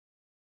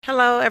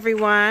Hello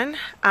everyone.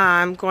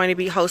 I'm going to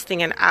be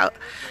hosting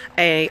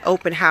a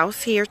open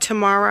house here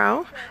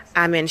tomorrow.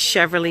 I'm in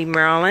Cheverly,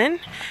 Maryland.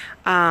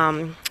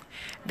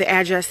 The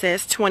address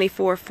is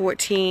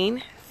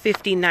 2414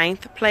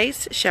 59th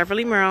Place,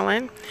 Cheverly,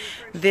 Maryland.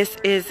 This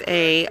is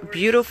a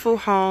beautiful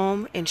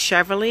home in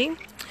Cheverly.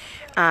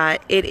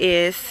 It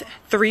is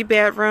 3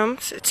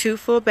 bedrooms, 2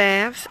 full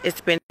baths.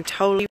 It's been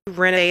totally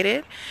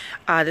renovated.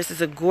 This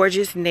is a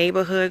gorgeous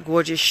neighborhood,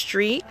 gorgeous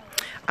street.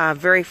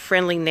 Very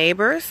friendly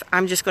neighbors.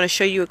 I'm just going to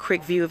show you a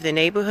quick view of the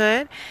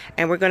neighborhood,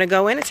 and we're going to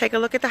go in and take a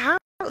look at the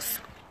house.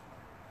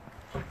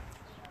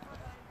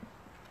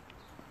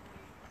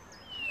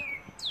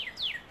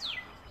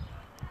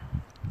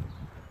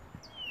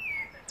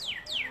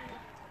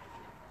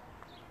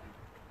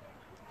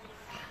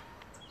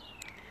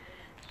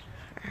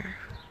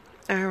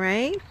 All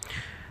right.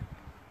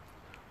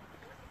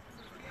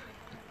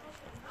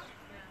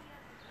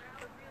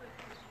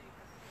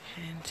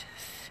 And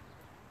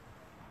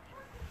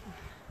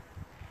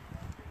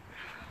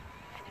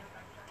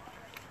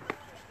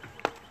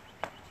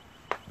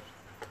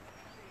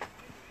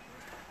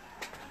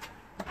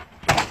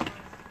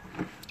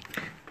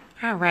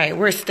all right,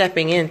 we're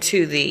stepping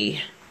into the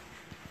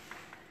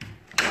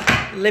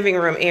living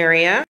room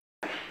area.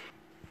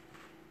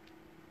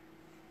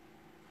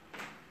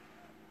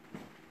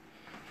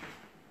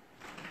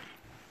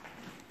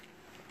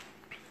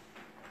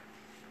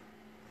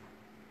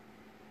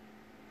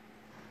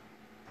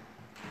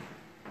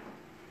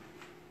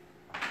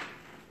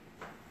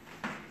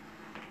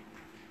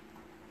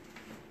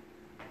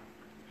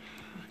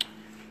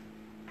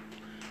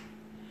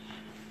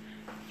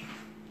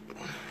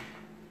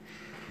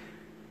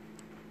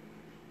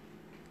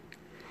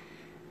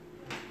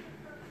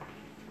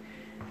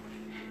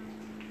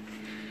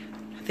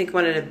 I think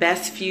one of the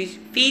best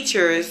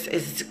features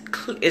is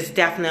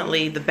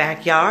definitely the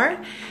backyard.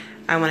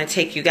 I want to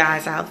take you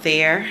guys out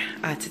there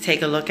to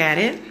take a look at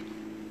it.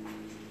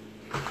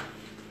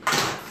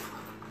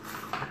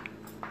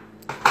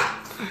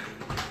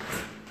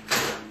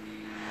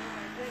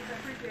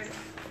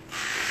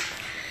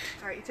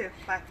 All right, you too.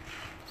 Bye.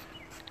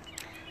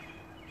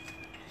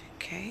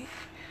 Okay.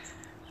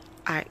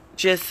 I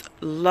just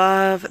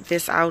love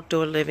this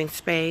outdoor living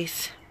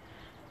space.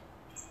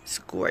 It's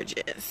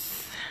gorgeous.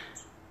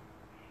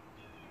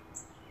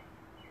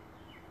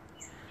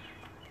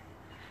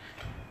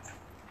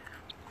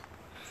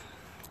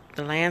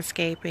 The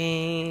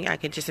landscaping, I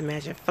can just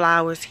imagine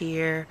flowers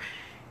here.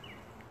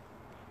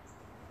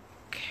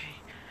 Okay,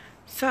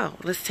 so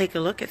let's take a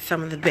look at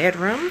some of the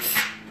bedrooms.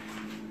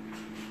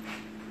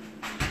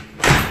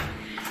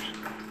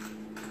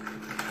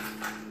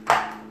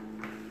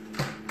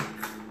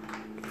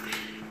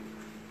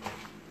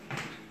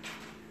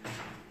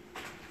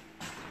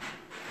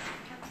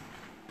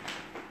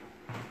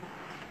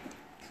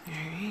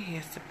 Alright,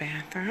 here's the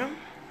bathroom.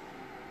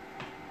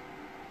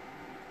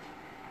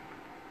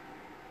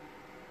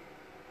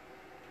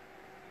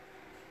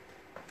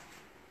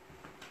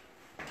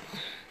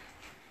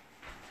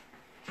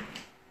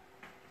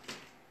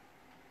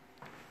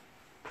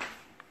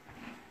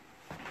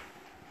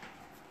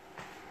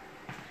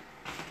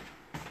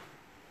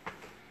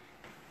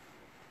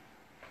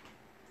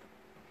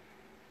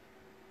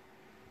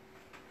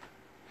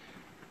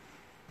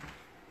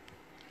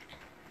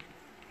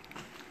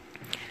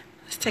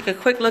 Let's take a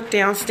quick look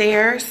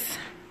downstairs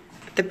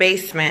at the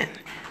basement.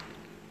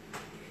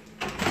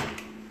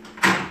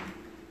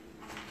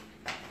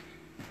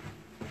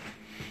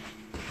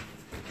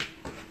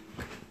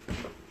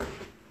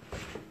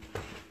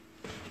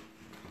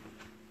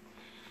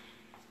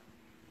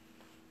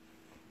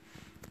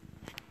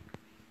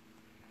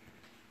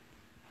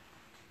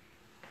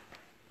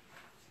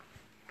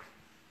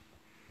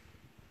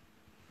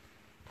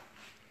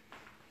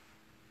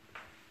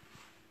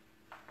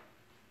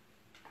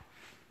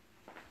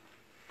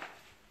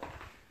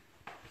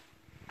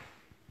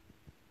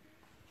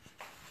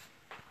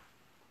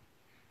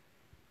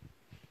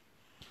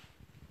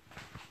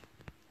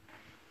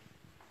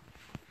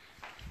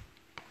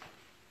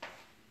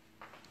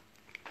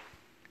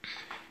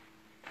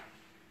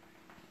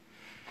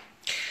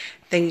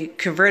 They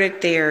converted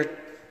their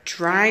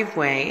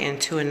driveway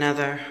into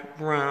another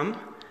room.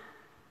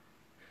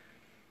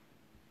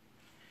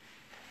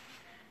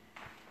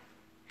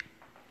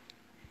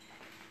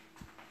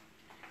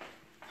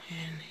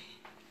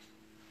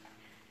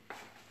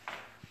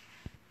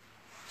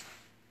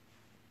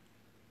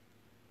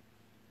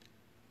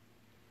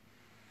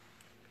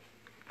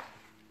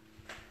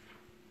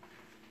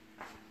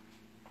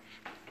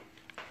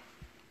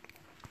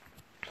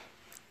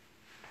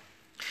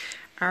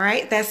 All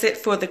right, that's it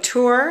for the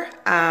tour.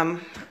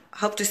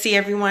 Hope to see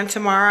everyone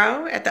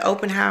tomorrow at the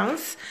open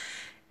house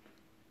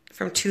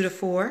from 2 to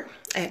 4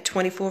 at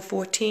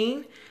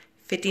 2414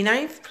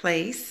 59th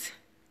Place,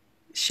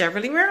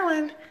 Cheverly,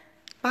 Maryland.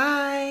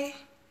 Bye.